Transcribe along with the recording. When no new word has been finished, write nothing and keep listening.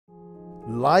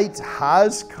Light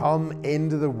has come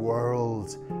into the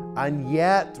world, and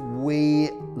yet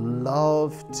we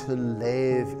love to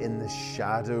live in the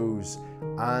shadows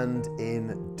and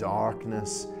in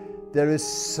darkness. There is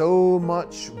so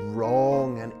much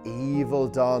wrong and evil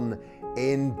done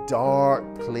in dark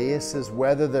places,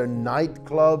 whether they're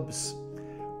nightclubs,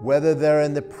 whether they're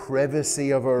in the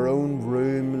privacy of our own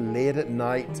room late at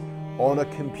night on a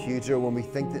computer when we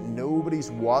think that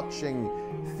nobody's watching,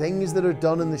 things that are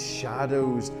done in the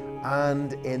shadows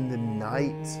and in the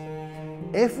night.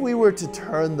 If we were to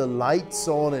turn the lights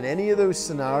on in any of those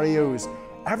scenarios,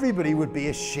 everybody would be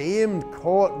ashamed,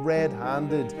 caught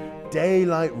red-handed,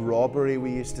 daylight robbery,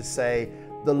 we used to say.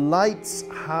 The lights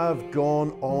have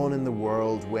gone on in the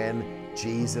world when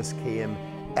Jesus came.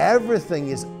 Everything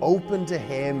is open to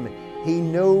Him. He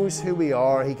knows who we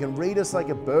are. He can read us like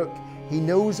a book. He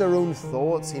knows our own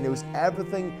thoughts. He knows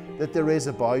everything that there is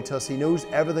about us. He knows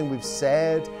everything we've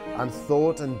said and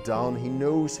thought and done. He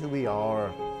knows who we are.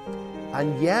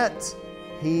 And yet,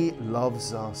 He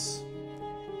loves us.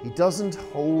 He doesn't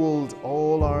hold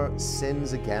all our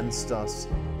sins against us,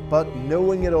 but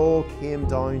knowing it all came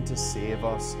down to save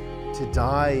us, to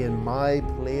die in my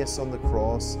place on the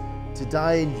cross, to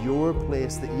die in your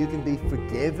place that you can be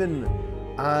forgiven,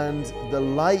 and the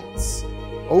lights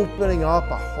opening up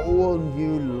a whole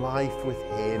new life with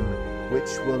Him,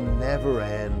 which will never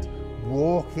end,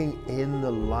 walking in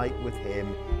the light with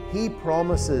Him. He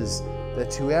promises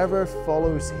that whoever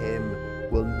follows Him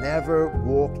will never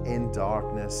walk in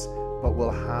darkness, but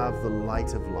will have the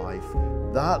light of life.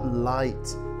 That light,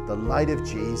 the light of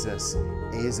Jesus,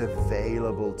 is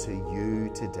available to you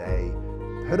today.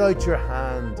 Put out your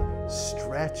hand,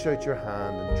 stretch out your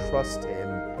hand and trust Him,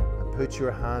 and put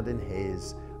your hand in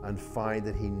His and find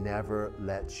that He never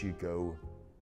lets you go.